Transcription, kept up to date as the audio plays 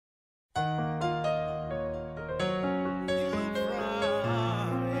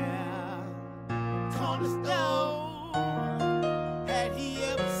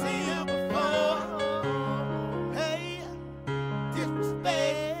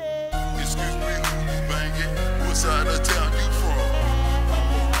What side of town you from?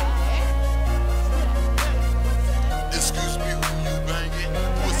 Excuse me, who you banging?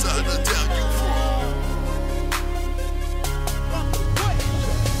 What side of town you from?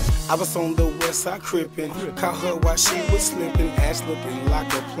 I was on the west side crippin', caught her while she was slipping, ass looking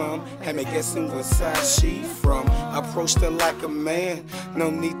like a plum, had me guessing what side she from. Approached her like a man, no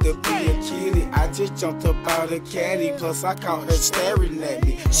need to be a kitty. I just jumped up out of caddy, plus I caught her staring at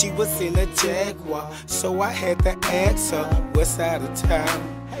me. She was in a Jaguar, so I had to ask her, what side of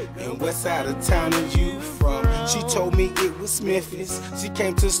town? And what side of town are you from? She told me it was Memphis. She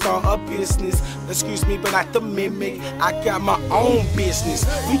came to start a business. Excuse me, but not the mimic. I got my own business.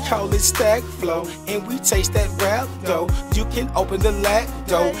 We call it Stacc Flow, and we taste that rap dough. You can open the lack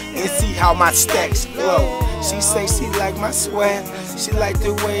door and see how my stacks flow. She say she like my swag. She like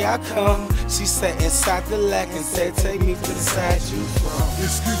the way I come. She sat inside the lack and said, take me to the side you from.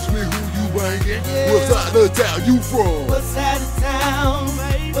 Excuse me, who you banging? What side of town you from? What side of town?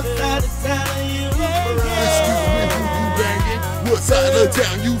 What side of town are you from? Excuse me, who you banging? What side of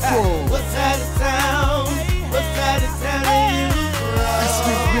town you from? What side of town? What side of town are you from?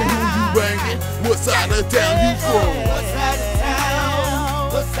 Excuse me, who you banging? What side of town you from? What side of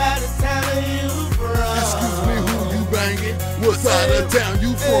town? What side of town are you from? Excuse me, who you banging? What side of town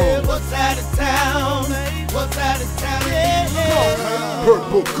you from? What side of town? What side of town are you from?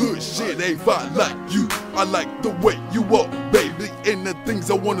 Purple good shit, ain't fine like you. I like the way you walk, baby, and the things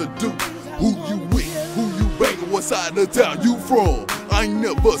I wanna do. Who you with? Who you banging? What side of town you from? I ain't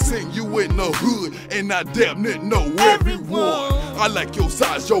never seen you in the hood, and I damn near know everyone. I like your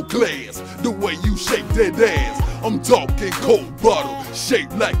size, your class, the way you shake that ass. I'm talking cold bottle,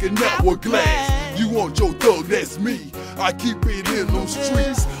 shaped like an hourglass. You want your thug, that's me. I keep it in them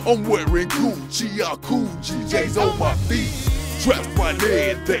streets. I'm wearing Gucci, or cool GJs on my feet. Traps my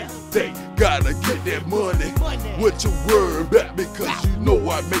everything. They gotta get that money. What you worry about? Because you know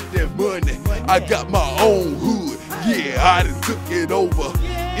I make that money. I got my own hood. Yeah, I done took it over.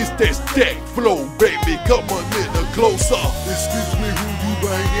 It's that Stacc Flow, baby. Come a little closer. Excuse me, who you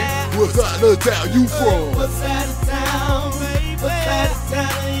banging? What side of town you from? What side of town? What side of town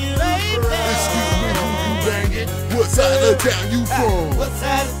are you from? Excuse me, who you banging? What side of town you from? What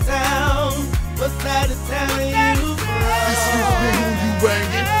side of town? What side of town are you from? Excuse me, who you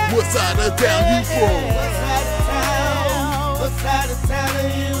banging? What side of town you from? What side of town? What side of town are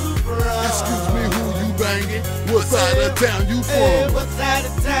you from? Excuse me, who you banging? What side of town you from? What side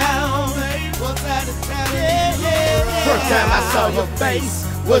of town? What side of town are you from? First time I saw your face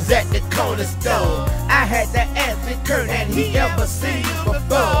was at the corner store. I had to ask the Kurt, had he ever seen you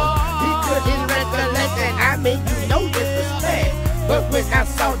before? He couldn't recollect that, I mean, you know disrespect. But when I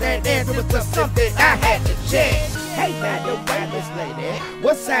saw that ass, it was just something I had to check. Hey, now the wireless lady,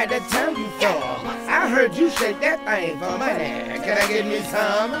 what side of town you from? I heard you shake that thing for money. Can I get me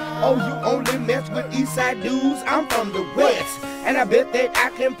some? Oh, you only mess with east side dudes? I'm from the west, and I bet that I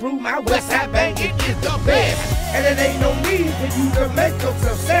can prove my west side banging is the best. And it ain't no need for you to make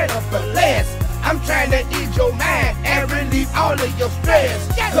yourself settle for less. I'm trying to ease your mind and relieve all of your stress.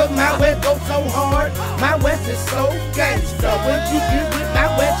 Cause my west goes so hard, my west is so gangsta. When you get with my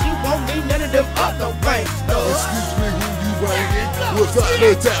west, you won't need none of them other gangsters. Excuse me, who you banging? What side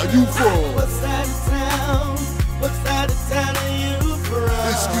of town you from? What side of town? What side of town are you from?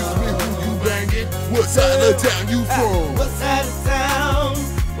 Excuse me, who you banging? What side of town you from? What side of town?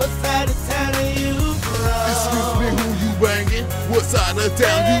 What side of town are you from? Excuse me, who you banging? What side of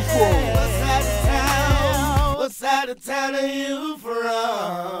town you from? What side of town? What side of town are you from?